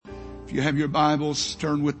If you have your Bibles,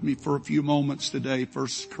 turn with me for a few moments today. 1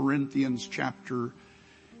 Corinthians chapter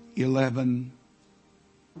 11.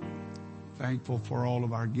 Thankful for all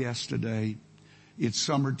of our guests today. It's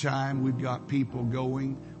summertime. We've got people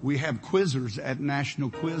going. We have quizzers at National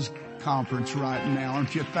Quiz Conference right now.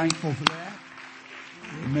 Aren't you thankful for that?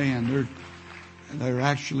 Man, they're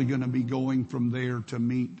actually going to be going from there to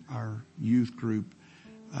meet our youth group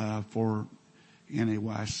for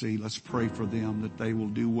NAYC. Let's pray for them that they will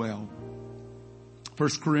do well. 1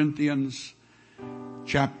 Corinthians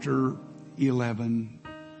chapter 11,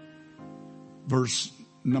 verse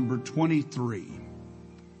number 23.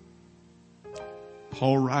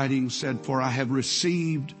 Paul writing said, "For I have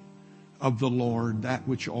received of the Lord that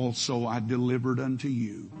which also I delivered unto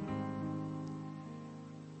you,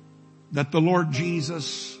 that the Lord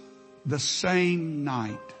Jesus, the same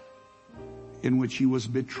night in which he was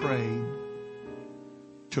betrayed,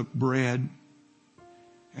 took bread,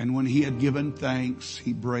 and when he had given thanks,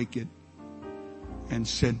 he brake it and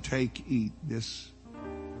said, 'Take, eat, this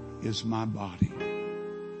is my body,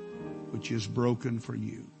 which is broken for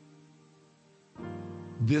you.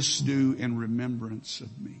 This do in remembrance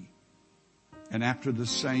of me.' And after the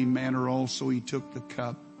same manner also he took the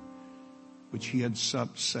cup which he had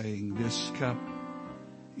supped, saying, 'This cup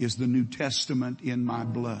is the New Testament in my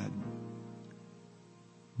blood.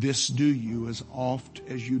 This do you as oft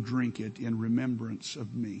as you drink it in remembrance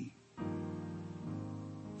of me.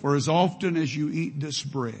 For as often as you eat this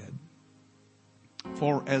bread,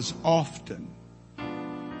 for as often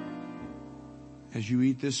as you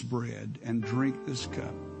eat this bread and drink this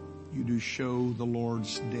cup, you do show the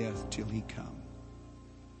Lord's death till he come.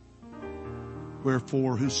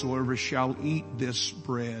 Wherefore whosoever shall eat this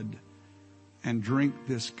bread and drink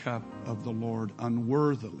this cup of the Lord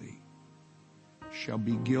unworthily shall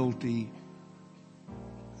be guilty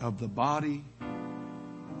of the body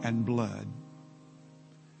and blood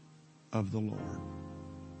of the Lord.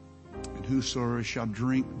 And whosoever shall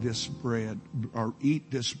drink this bread or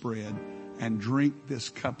eat this bread and drink this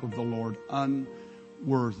cup of the Lord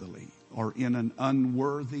unworthily or in an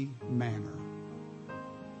unworthy manner,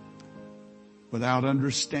 without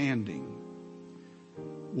understanding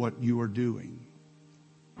what you are doing,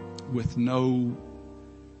 with no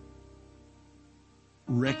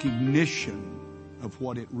recognition of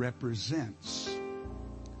what it represents,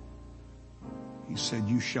 he said,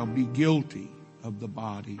 you shall be guilty of the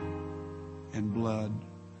body and blood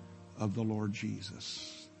of the Lord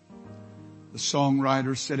Jesus." The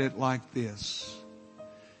songwriter said it like this: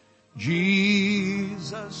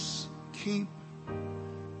 "Jesus, keep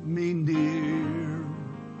me near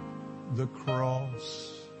the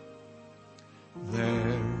cross,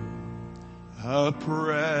 there a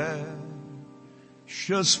precious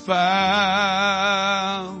fountain,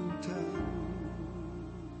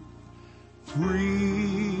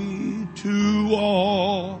 free to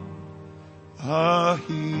all, a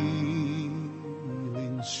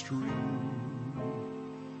healing stream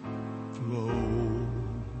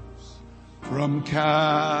flows from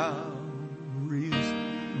Calvary's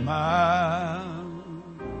mount.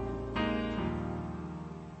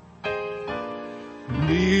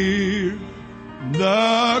 Near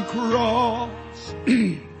the cross,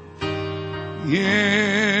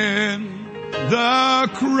 in the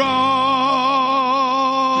cross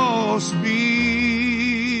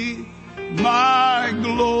be my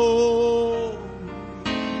glory,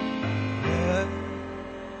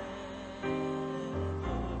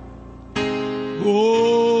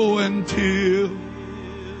 oh, until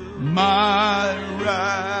my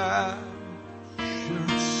raptured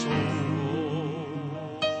soul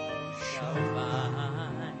shall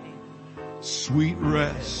find sweet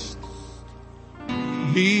rest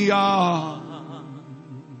beyond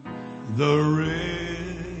the river.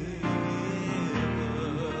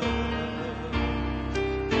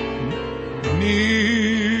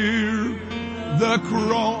 Near the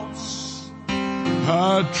cross,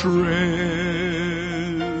 a trembling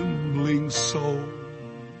soul,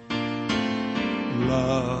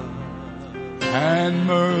 love and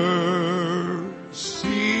mercy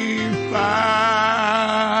found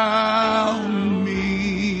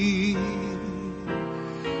me.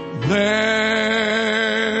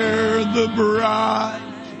 There the bright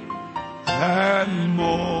and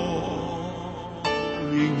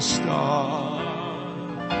morning star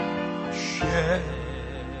shed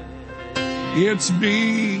its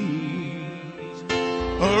beams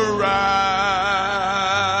around,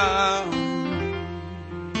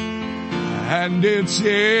 and it's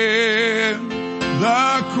in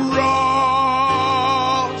the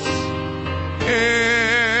cross,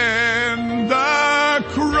 in the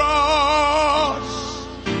cross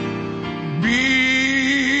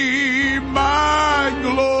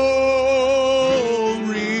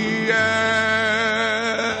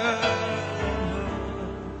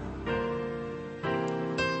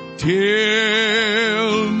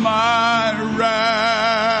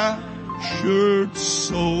hurt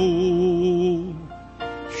soul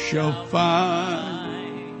shall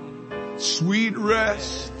find sweet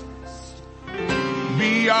rest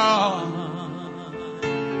beyond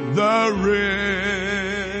the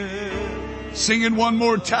river. Sing it one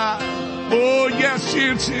more time. Oh yes,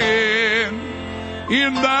 it's in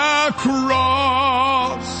the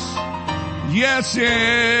cross. Yes, in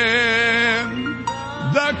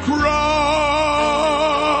the cross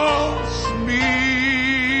be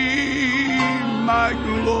my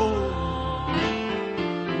glory.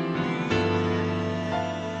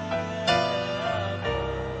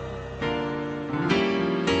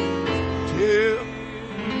 Till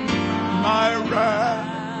my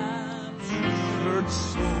raptured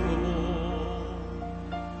soul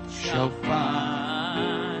shall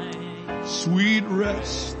find sweet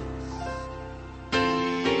rest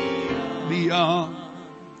beyond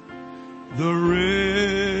the river.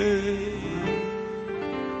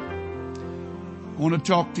 I want to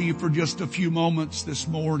talk to you for just a few moments this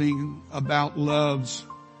morning about love's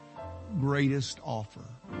greatest offer.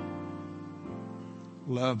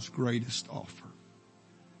 Love's greatest offer.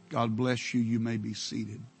 God bless you. You may be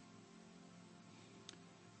seated.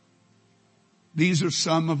 These are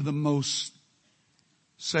some of the most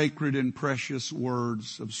sacred and precious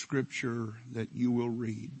words of Scripture that you will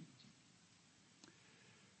read.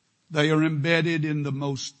 They are embedded in the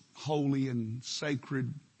most holy and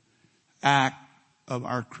sacred act of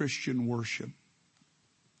our Christian worship.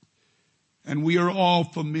 And we are all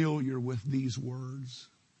familiar with these words.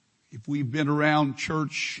 If we've been around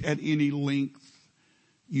church at any length,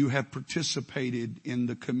 you have participated in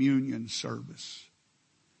the communion service.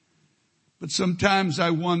 But sometimes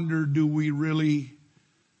I wonder, do we really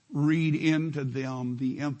read into them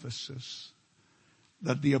the emphasis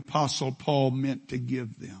that the Apostle Paul meant to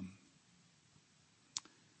give them?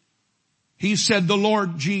 He said, the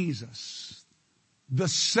Lord Jesus, the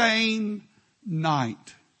same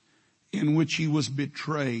night in which he was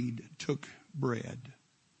betrayed, took bread.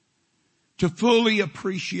 To fully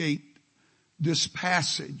appreciate this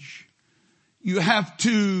passage, you have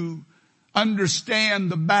to understand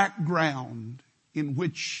the background in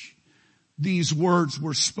which these words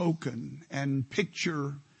were spoken and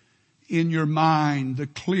picture in your mind the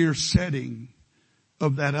clear setting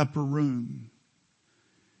of that upper room.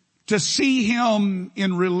 To see him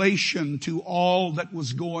in relation to all that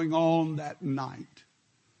was going on that night,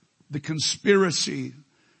 the conspiracy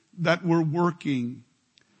that were working,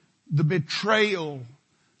 the betrayal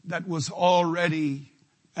that was already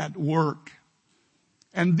at work,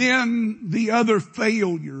 and then the other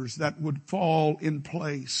failures that would fall in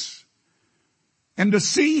place. And to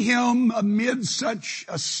see him amid such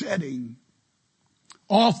a setting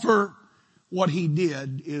offer what he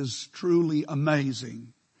did is truly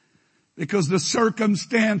amazing, because the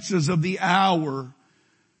circumstances of the hour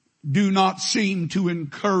do not seem to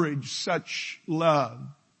encourage such love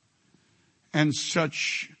and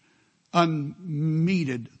such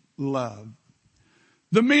unmeted love.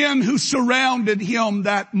 The men who surrounded him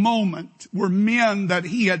that moment were men that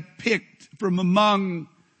he had picked from among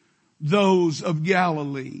those of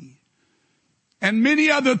Galilee. And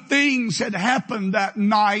many other things had happened that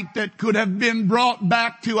night that could have been brought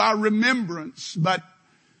back to our remembrance, but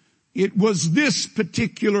it was this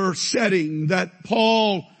particular setting that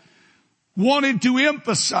Paul wanted to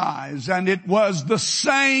emphasize, and it was the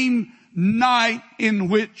same night in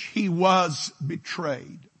which he was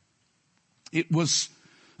betrayed. It was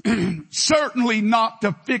certainly not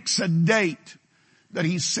to fix a date that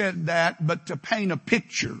he said that, but to paint a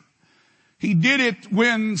picture. He did it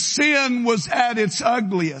when sin was at its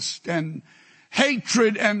ugliest and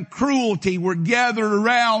hatred and cruelty were gathered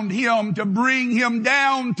around him to bring him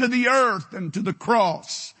down to the earth and to the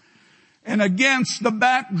cross. And against the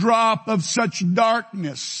backdrop of such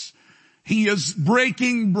darkness, he is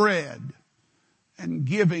breaking bread and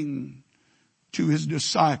giving to his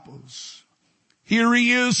disciples. Here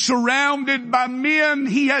he is surrounded by men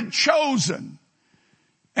he had chosen.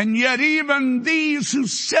 And yet even these who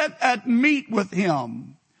sat at meat with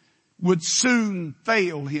him would soon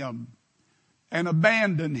fail him and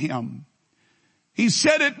abandon him. He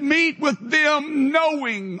sat at meat with them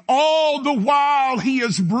knowing all the while he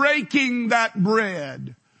is breaking that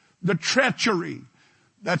bread, the treachery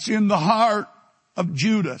that's in the heart of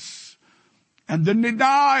Judas, and the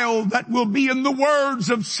denial that will be in the words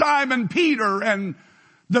of Simon Peter, and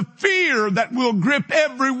the fear that will grip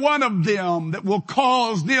every one of them, that will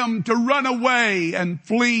cause them to run away and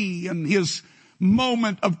flee in his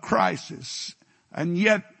moment of crisis. And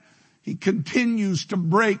yet he continues to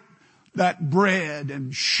break that bread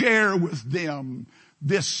and share with them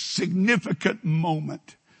this significant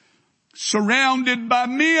moment. surrounded by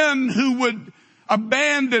men who would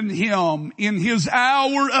abandon him in his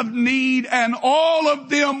hour of need, and all of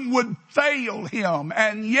them would fail him.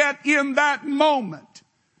 And yet in that moment,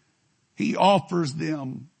 he offers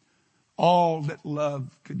them all that love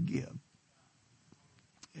could give.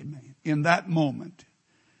 Amen. In that moment,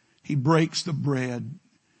 he breaks the bread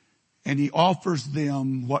and he offers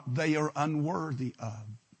them what they are unworthy of.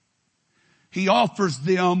 He offers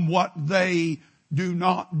them what they do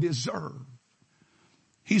not deserve.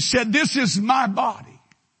 He said, "This is my body,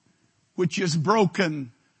 which is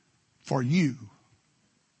broken for you."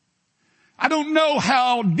 I don't know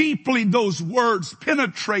how deeply those words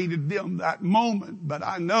penetrated them that moment, but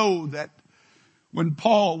I know that when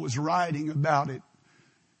Paul was writing about it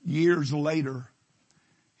years later,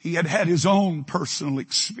 he had had his own personal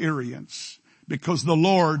experience, because the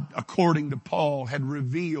Lord, according to Paul, had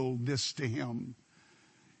revealed this to him.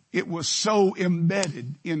 It was so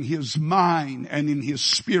embedded in his mind and in his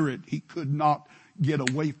spirit, he could not get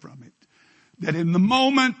away from it. That in the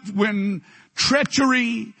moment when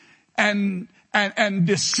treachery and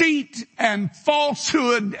deceit and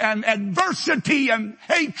falsehood and adversity and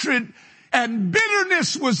hatred and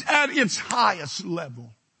bitterness was at its highest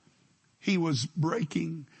level, he was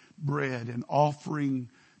breaking bread and offering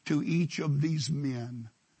to each of these men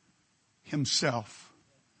himself,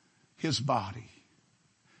 his body.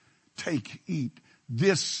 "Take, eat.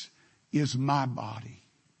 This is my body.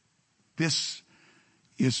 This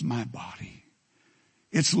is my body."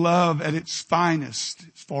 It's love at its finest,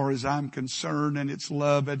 as far as I'm concerned, and it's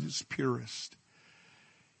love at its purest.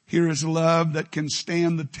 Here is love that can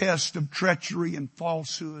stand the test of treachery and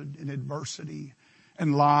falsehood and adversity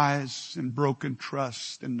and lies and broken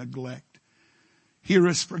trust and neglect. Here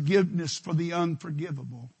is forgiveness for the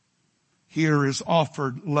unforgivable. Here is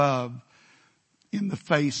offered love in the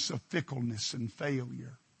face of fickleness and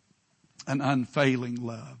failure, an unfailing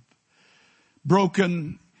love.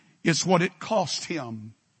 Broken is what it cost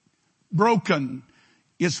him. Broken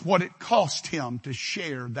is what it cost him to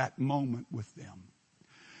share that moment with them.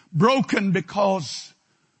 Broken because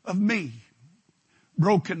of me.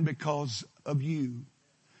 Broken because of you.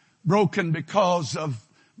 Broken because of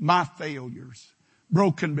my failures.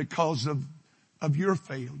 Broken because of your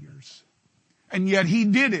failures. And yet he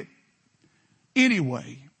did it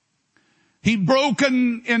anyway. He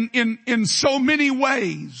broken in so many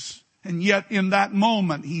ways, and yet in that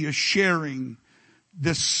moment he is sharing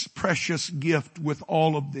this precious gift with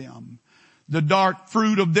all of them. The dark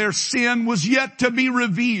fruit of their sin was yet to be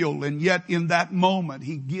revealed, and yet in that moment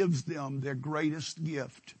he gives them their greatest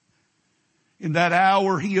gift. In that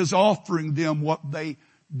hour he is offering them what they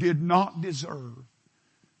did not deserve,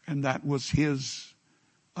 and that was his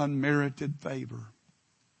unmerited favor.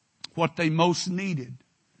 What they most needed,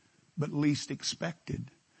 but least expected.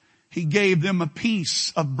 He gave them a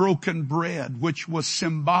piece of broken bread, which was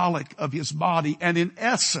symbolic of his body. And in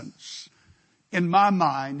essence, in my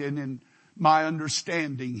mind and in my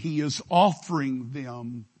understanding, he is offering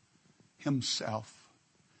them himself.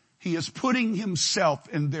 He is putting himself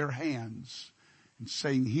in their hands and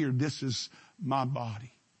saying, "Here, this is my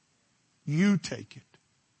body. You take it.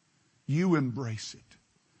 You embrace it.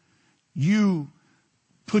 You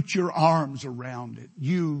put your arms around it.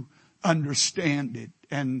 You understand it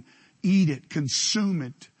and eat it, consume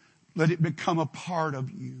it. Let it become a part of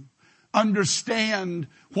you. Understand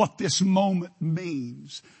what this moment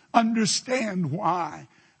means. Understand why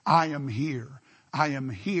I am here. I am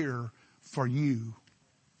here for you."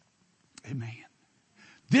 Amen.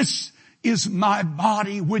 This is my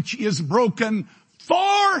body which is broken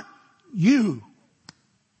for you.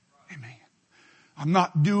 Amen. I'm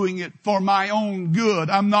not doing it for my own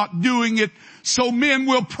good. I'm not doing it so men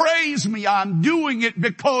will praise me. I'm doing it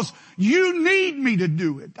because you need me to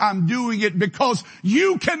do it. I'm doing it because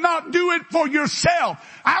you cannot do it for yourself.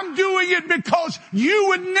 I'm doing it because you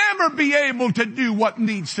would never be able to do what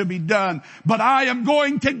needs to be done. But I am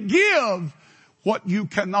going to give what you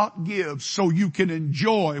cannot give so you can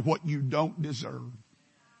enjoy what you don't deserve.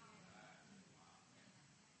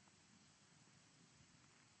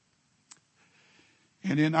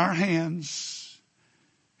 And in our hands,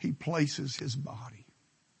 he places his body.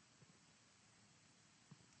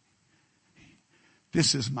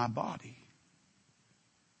 This is my body.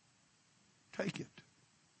 Take it.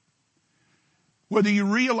 Whether you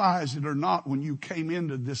realize it or not, when you came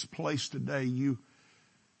into this place today, you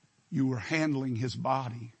were handling his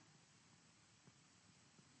body.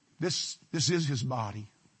 This is his body.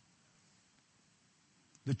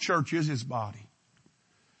 The church is his body.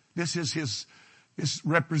 This is his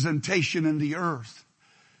representation in the earth.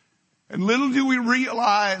 And little do we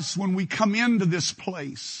realize when we come into this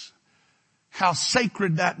place how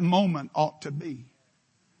sacred that moment ought to be.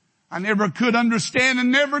 I never could understand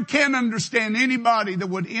and never can understand anybody that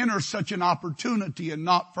would enter such an opportunity and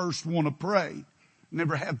not first want to pray.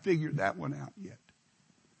 Never have figured that one out yet.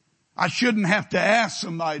 I shouldn't have to ask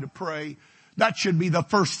somebody to pray. That should be the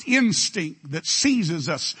first instinct that seizes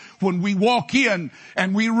us when we walk in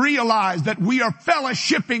and we realize that we are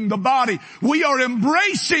fellowshipping the body. We are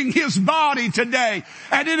embracing His body today.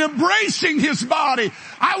 And in embracing His body,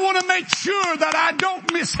 I want to make sure that I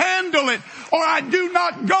don't mishandle it, or I do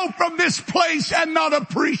not go from this place and not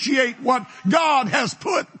appreciate what God has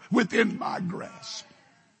put within my grasp.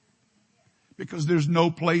 Because there's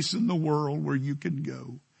no place in the world where you can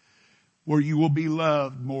go where you will be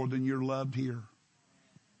loved more than you're loved here.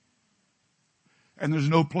 And there's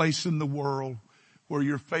no place in the world where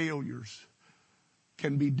your failures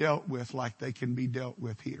can be dealt with like they can be dealt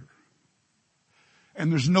with here.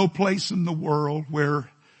 And there's no place in the world where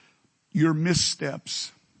your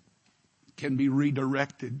missteps can be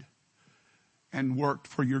redirected and worked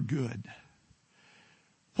for your good.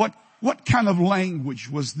 What kind of language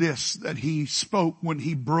was this that He spoke when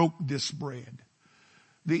He broke this bread?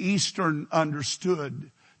 The Eastern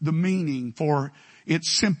understood the meaning, for it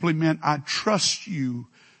simply meant, I trust you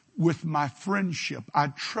with my friendship. I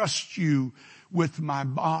trust you with my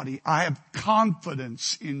body. I have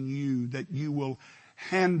confidence in you that you will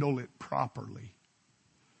handle it properly.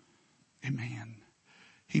 Amen.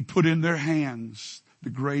 He put in their hands the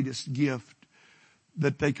greatest gift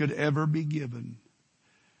that they could ever be given.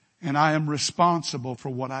 And I am responsible for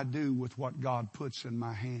what I do with what God puts in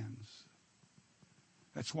my hands.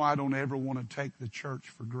 That's why I don't ever want to take the church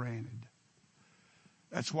for granted.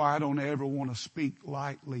 That's why I don't ever want to speak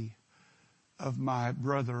lightly of my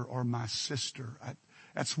brother or my sister.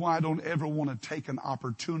 That's why I don't ever want to take an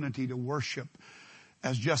opportunity to worship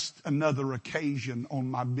as just another occasion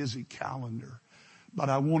on my busy calendar. But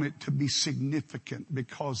I want it to be significant,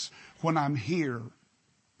 because when I'm here,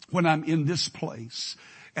 when I'm in this place,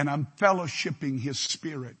 and I'm fellowshipping His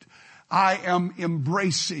Spirit, I am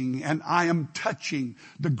embracing and I am touching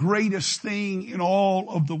the greatest thing in all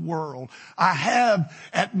of the world. I have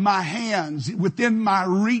at my hands, within my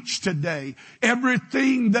reach today,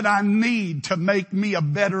 everything that I need to make me a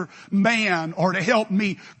better man or to help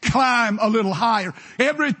me climb a little higher.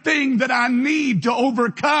 Everything that I need to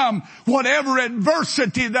overcome whatever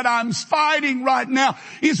adversity that I'm fighting right now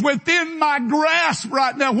is within my grasp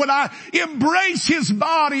right now. When I embrace His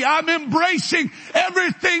body, I'm embracing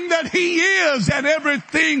everything that He is and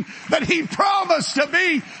everything that He promised to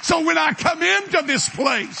be. So when I come into this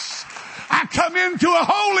place, I come into a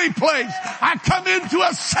holy place. I come into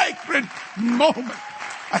a sacred moment.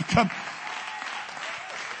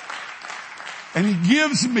 And He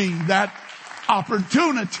gives me that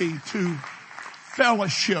opportunity to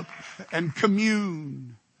fellowship and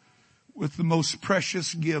commune with the most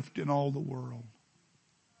precious gift in all the world.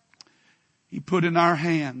 He put in our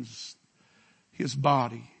hands His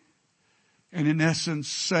body. And in essence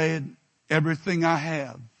said, everything I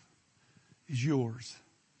have is yours.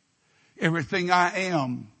 Everything I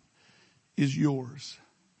am is yours.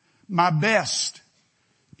 My best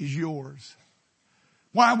is yours.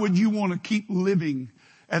 Why would you want to keep living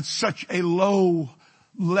at such a low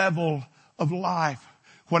level of life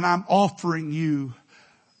when I'm offering you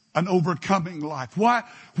an overcoming life?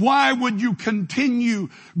 Why would you continue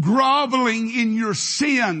groveling in your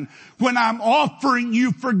sin when I'm offering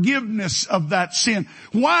you forgiveness of that sin?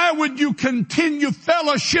 Why would you continue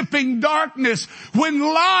fellowshipping darkness when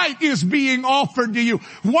light is being offered to you?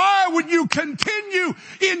 Why would you continue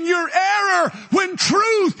in your error when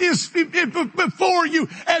truth is before you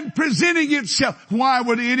and presenting itself? Why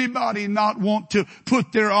would anybody not want to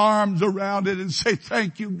put their arms around it and say,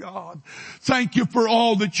 thank you, God. Thank you for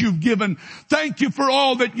all that you've given. Thank you for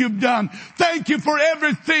all that you've done. Thank you for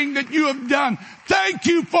everything that you have done. Thank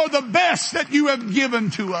you for the best that you have given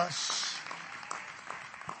to us.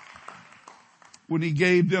 When He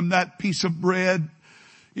gave them that piece of bread,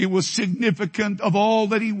 it was significant of all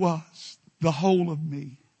that He was, the whole of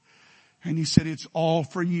me. And He said, it's all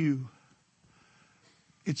for you.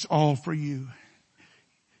 It's all for you.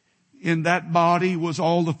 In that body was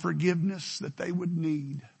all the forgiveness that they would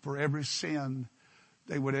need for every sin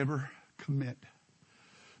they would ever commit.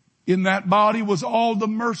 In that body was all the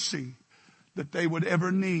mercy that they would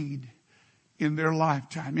ever need in their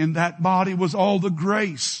lifetime. In that body was all the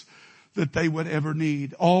grace that they would ever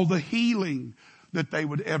need, all the healing that they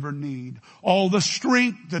would ever need, all the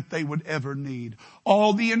strength that they would ever need,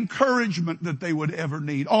 all the encouragement that they would ever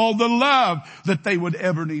need, all the love that they would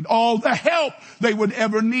ever need, all the help they would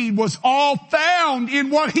ever need was all found in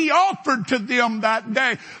what He offered to them that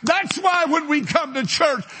day. That's why when we come to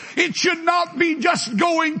church, it should not be just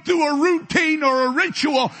going through a routine or a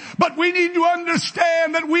ritual, but we need to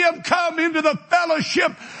understand that we have come into the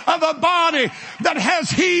fellowship of a body that has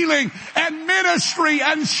healing and ministry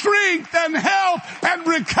and strength and health and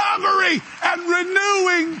recovery and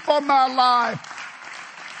renewing for my life.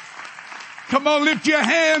 Come on, lift your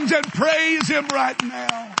hands and praise Him right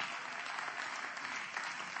now.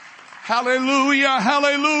 Hallelujah,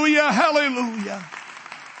 hallelujah, hallelujah.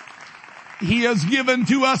 He has given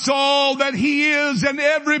to us all that He is, and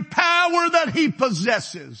every power that He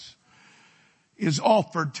possesses is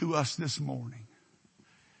offered to us this morning.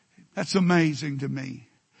 That's amazing to me.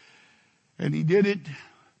 And He did it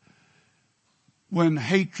when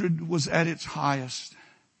hatred was at its highest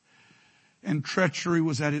and treachery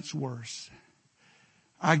was at its worst.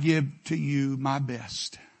 I give to you my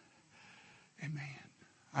best. Amen.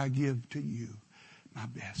 I give to you my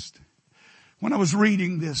best. When I was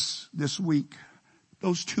reading this week,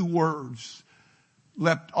 those two words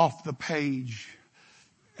leapt off the page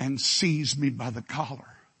and seized me by the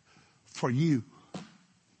collar. For you.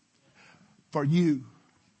 For you.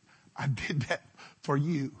 I did that for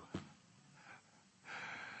you.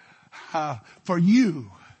 For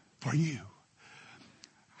you. For you.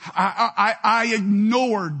 I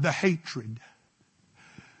ignored the hatred.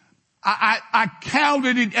 I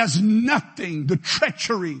counted it as nothing, the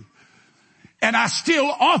treachery. And I still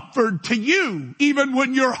offered to you, even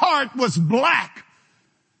when your heart was black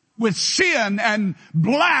with sin and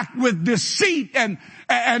black with deceit and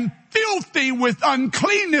filthy with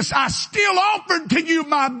uncleanness, I still offered to you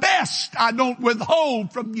my best. I don't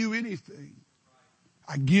withhold from you anything.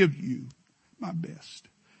 I give you my best.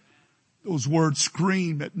 Those words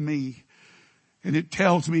scream at me, and it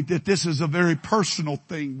tells me that this is a very personal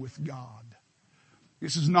thing with God.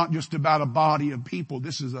 This is not just about a body of people.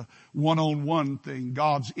 This is a one-on-one thing.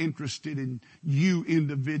 God's interested in you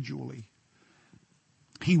individually.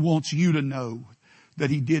 He wants you to know that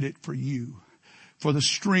He did it for you, for the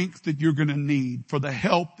strength that you're going to need, for the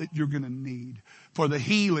help that you're going to need, for the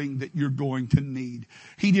healing that you're going to need.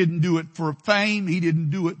 He didn't do it for fame. He didn't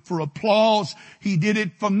do it for applause. He did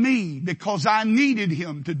it for me because I needed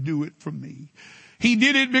Him to do it for me. He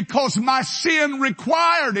did it because my sin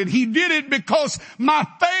required it. He did it because my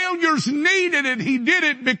failures needed it. He did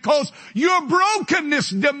it because your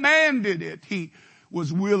brokenness demanded it. He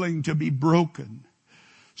was willing to be broken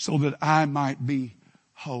so that I might be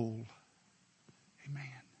whole. Amen.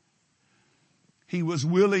 He was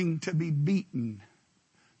willing to be beaten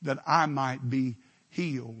that I might be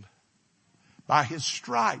healed. By His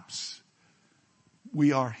stripes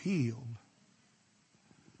we are healed.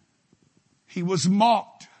 He was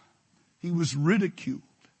mocked. He was ridiculed.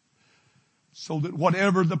 So that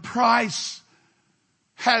whatever the price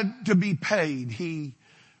had to be paid, He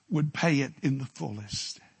would pay it in the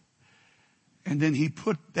fullest. And then He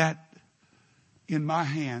put that in my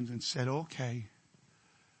hands and said, okay,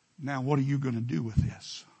 now what are you going to do with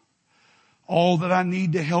this? All that I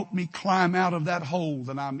need to help me climb out of that hole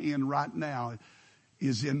that I'm in right now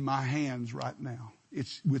is in my hands right now.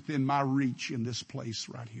 It's within my reach in this place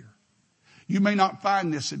right here. You may not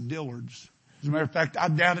find this at Dillard's. As a matter of fact, I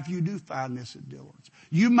doubt if you do find this at Dillard's.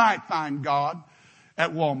 You might find God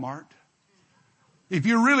at Walmart. If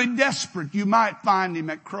you're really desperate, you might find Him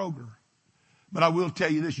at Kroger. But I will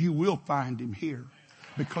tell you this, you will find Him here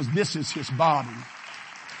because this is His body.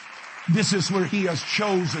 This is where He has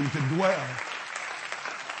chosen to dwell.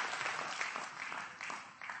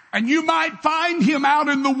 And you might find Him out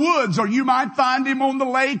in the woods, or you might find Him on the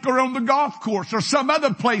lake or on the golf course or some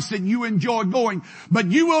other place that you enjoy going.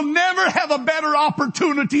 But you will never have a better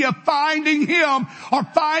opportunity of finding Him or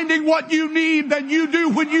finding what you need than you do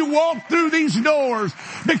when you walk through these doors.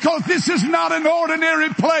 Because this is not an ordinary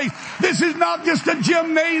place. This is not just a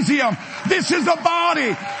gymnasium. This is a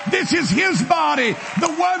body. This is His body.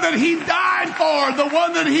 The one that He died for. The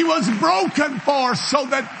one that He was broken for, so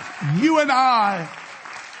that you and I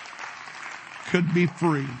could be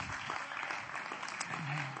free. Amen.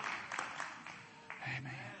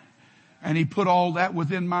 Amen. And He put all that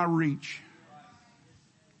within my reach.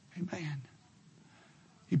 Amen.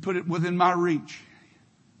 He put it within my reach.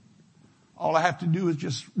 All I have to do is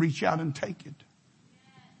just reach out and take it.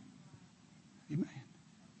 Amen.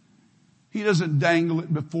 He doesn't dangle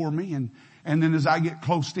it before me and then as I get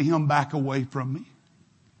close to Him, back away from me.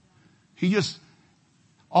 He just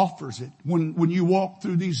offers it. When you walk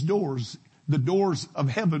through these doors, the doors of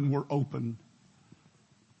heaven were open.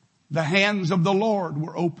 The hands of the Lord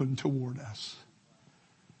were open toward us.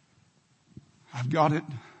 I've got it.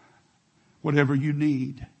 Whatever you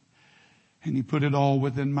need. And He put it all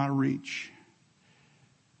within my reach.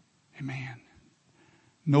 Amen.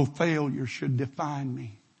 No failure should define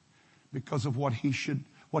me because of what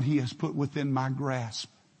He has put within my grasp.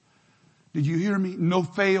 Did you hear me? No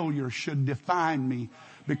failure should define me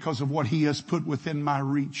because of what He has put within my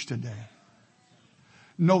reach today.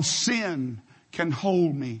 No sin can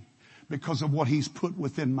hold me because of what He's put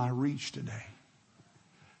within my reach today.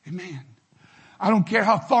 Amen. I don't care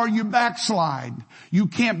how far you backslide. You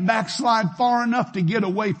can't backslide far enough to get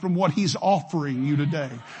away from what He's offering you today.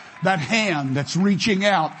 That hand that's reaching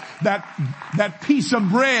out, that piece of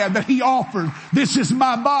bread that He offered. This is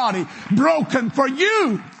my body broken for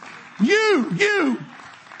you. You,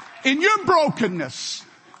 in your brokenness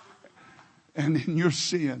and in your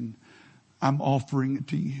sin, I'm offering it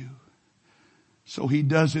to you. So He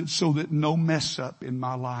does it so that no mess up in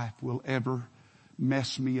my life will ever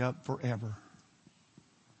mess me up forever.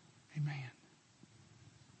 Amen.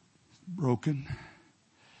 Broken.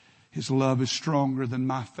 His love is stronger than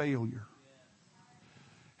my failure.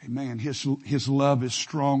 Amen. His love is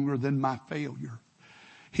stronger than my failure.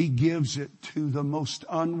 He gives it to the most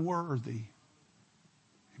unworthy.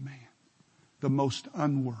 Amen. The most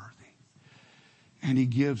unworthy. And He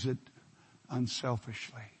gives it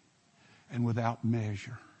unselfishly and without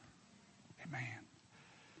measure. Amen.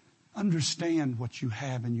 Understand what you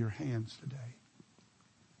have in your hands today.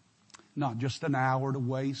 Not just an hour to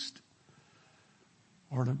waste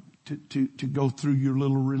or to go through your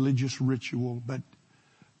little religious ritual, but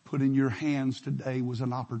put in your hands today was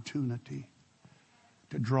an opportunity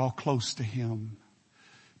to draw close to Him,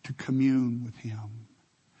 to commune with Him,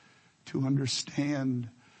 to understand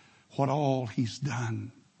what all He's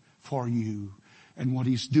done for you and what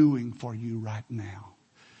He's doing for you right now.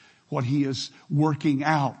 What He is working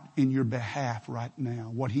out in your behalf right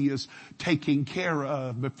now. What He is taking care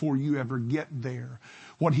of before you ever get there.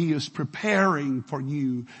 What He is preparing for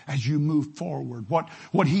you as you move forward.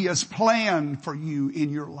 What He has planned for you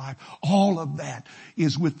in your life. All of that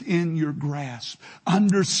is within your grasp.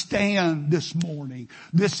 Understand this morning,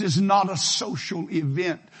 this is not a social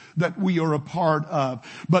event that we are a part of,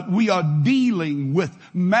 but we are dealing with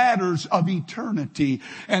matters of eternity.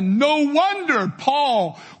 And no wonder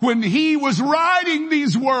Paul, when he was writing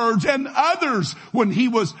these words, and others when he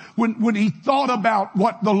thought about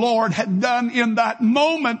what the Lord had done in that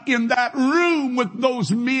moment, in that room with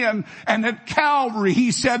those men and at Calvary,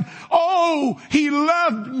 he said, oh, He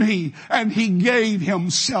loved me and He gave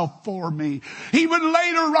Himself for me. He would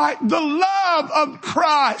later write, the love of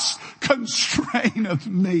Christ constraineth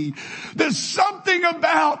me. There's something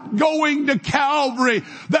about going to Calvary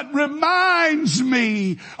that reminds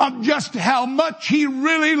me of just how much He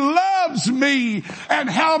really loves me and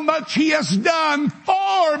how much He has done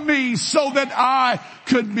for me so that I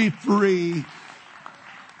could be free.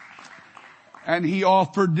 And He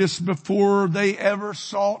offered this before they ever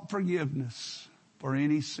sought forgiveness for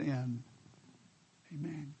any sin.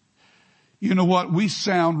 Amen. You know what? We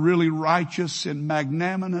sound really righteous and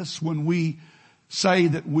magnanimous when we say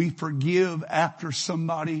that we forgive after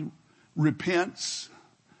somebody repents.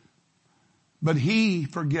 But He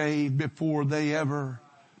forgave before they ever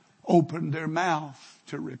opened their mouth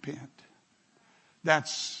to repent.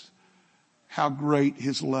 That's how great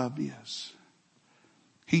His love is.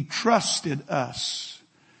 He trusted us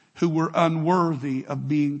who were unworthy of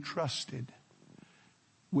being trusted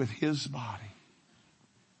with His body.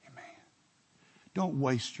 Amen. Don't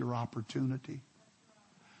waste your opportunity.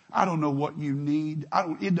 I don't know what you need.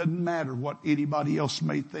 It doesn't matter what anybody else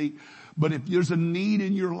may think. But if there's a need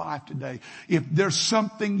in your life today, if there's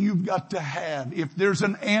something you've got to have, if there's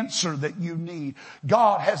an answer that you need,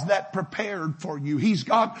 God has that prepared for you. He's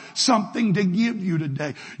got something to give you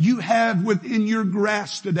today. You have within your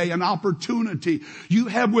grasp today an opportunity. You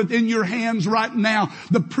have within your hands right now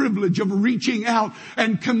the privilege of reaching out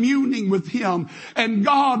and communing with Him. And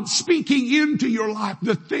God speaking into your life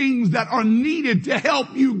the things that are needed to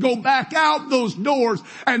help you go back out those doors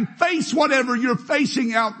and face whatever you're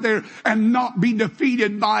facing out there and not be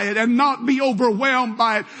defeated by it and not be overwhelmed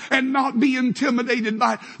by it and not be intimidated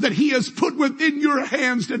by it. That He has put within your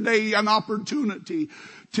hands today an opportunity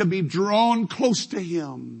to be drawn close to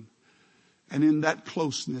Him. And in that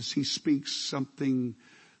closeness, He speaks something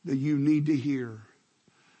that you need to hear.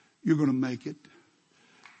 You're going to make it.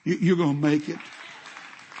 You're going to make it.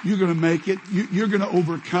 You're going to make it. You're going to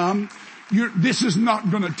overcome. This is not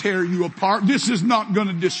going to tear you apart. This is not going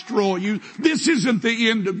to destroy you. This isn't the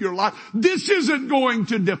end of your life. This isn't going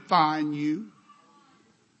to define you.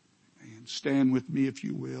 And stand with me if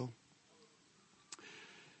you will.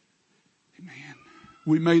 Amen.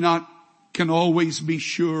 We can always be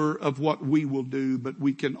sure of what we will do, but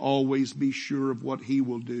we can always be sure of what He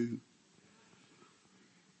will do.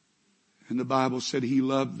 And the Bible said He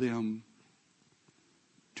loved them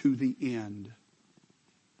to the end.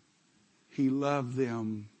 He loved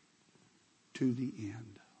them to the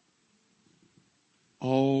end.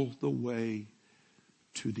 All the way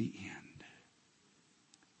to the end.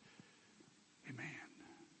 Amen.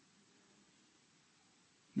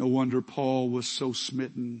 No wonder Paul was so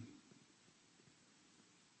smitten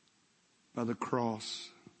by the cross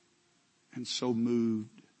and so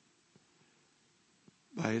moved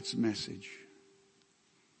by its message.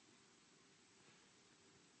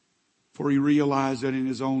 For he realized that in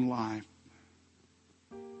his own life,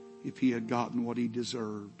 if he had gotten what he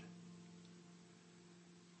deserved,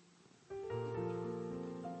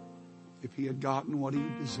 if he had gotten what he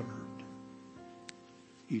deserved,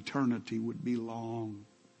 eternity would be long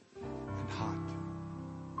and hot.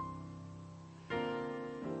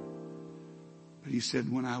 But he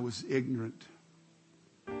said, when I was ignorant,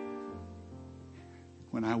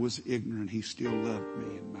 He still loved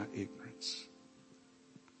me in my ignorance.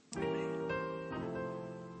 Amen.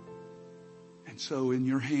 And so in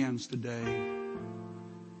your hands today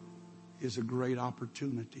is a great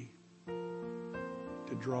opportunity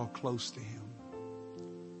to draw close to Him.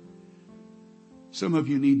 Some of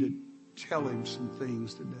you need to tell Him some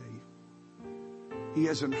things today. He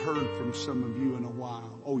hasn't heard from some of you in a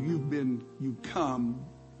while. Oh, you come,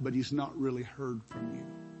 but He's not really heard from you.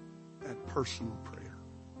 That personal prayer.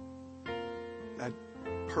 That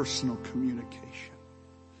personal communication.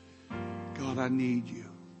 God, I need you.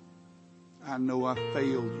 I know I've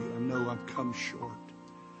failed you. I know I've come short.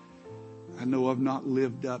 I know I've not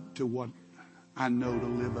lived up to what I know to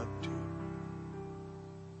live up to.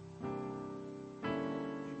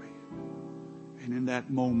 Amen. And in that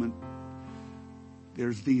moment,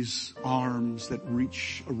 there's these arms that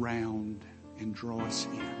reach around and draw us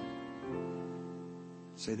in.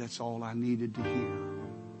 Say, that's all I needed to hear.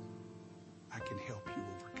 I can help you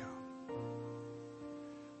overcome.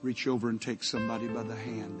 Reach over and take somebody by the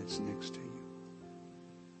hand that's next to you.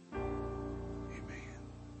 Amen.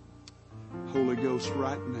 Holy Ghost,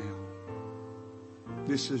 right now,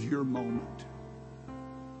 this is your moment.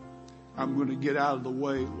 I'm going to get out of the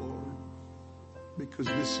way, Lord, because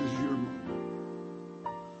this is your moment.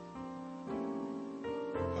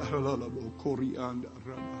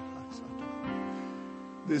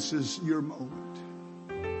 This is your moment.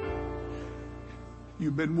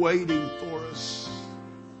 You've been waiting for us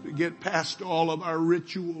to get past all of our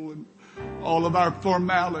ritual and all of our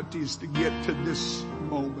formalities to get to this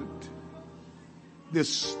moment.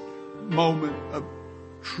 This moment of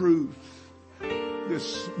truth.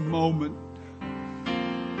 This moment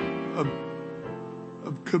of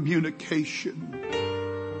communication.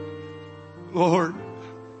 Lord,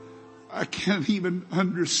 I can't even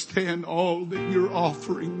understand all that you're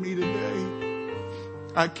offering me today.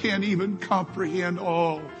 I can't even comprehend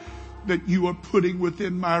all that you are putting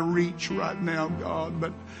within my reach right now, God.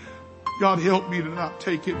 But God, help me to not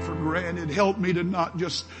take it for granted. Help me to not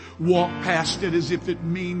just walk past it as if it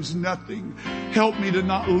means nothing. Help me to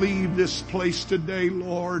not leave this place today,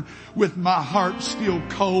 Lord, with my heart still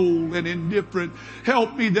cold and indifferent.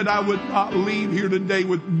 Help me that I would not leave here today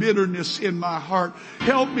with bitterness in my heart.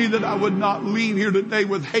 Help me that I would not leave here today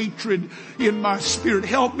with hatred in my spirit.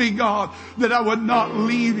 Help me, God, that I would not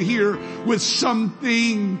leave here with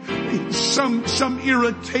something, some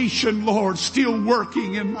irritation, Lord, still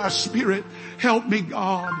working in my spirit. Help me,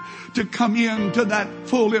 God, to come into that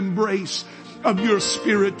full embrace of your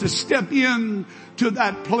Spirit, to step in to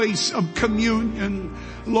that place of communion,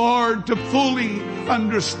 Lord, to fully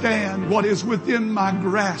understand what is within my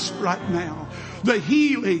grasp right now. The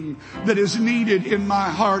healing that is needed in my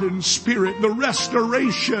heart and spirit, the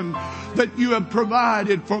restoration that you have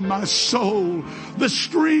provided for my soul, the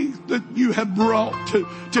strength that you have brought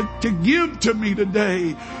to give to me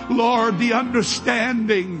today. Lord, the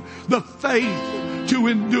understanding, the faith to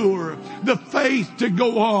endure, the faith to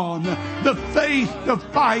go on, the faith to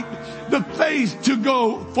fight, the faith to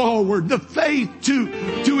go forward, the faith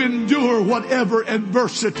to endure whatever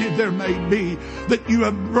adversity there may be, that you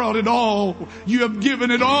have brought it all. You have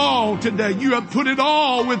given it all today. You have put it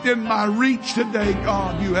all within my reach today,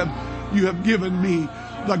 God. You have given me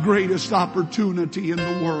the greatest opportunity in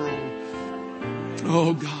the world.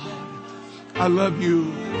 Oh God, I love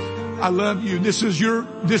you. I love you. This is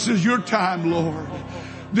your time, Lord.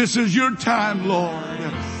 This is your time, Lord.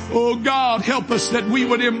 Oh God, help us that we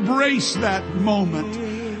would embrace that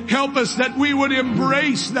moment. Help us that we would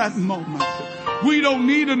embrace that moment. We don't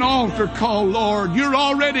need an altar call, Lord. You're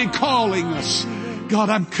already calling us. God,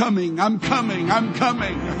 I'm coming. I'm coming. I'm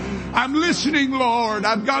coming. I'm listening, Lord.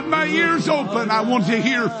 I've got my ears open. I want to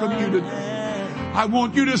hear from you today. I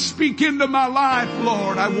want you to speak into my life,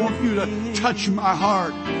 Lord. I want you to touch my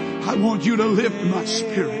heart. I want you to lift my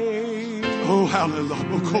spirit. Oh, hallelujah.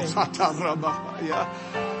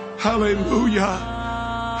 Hallelujah.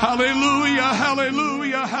 Hallelujah.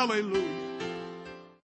 Hallelujah. Hallelujah.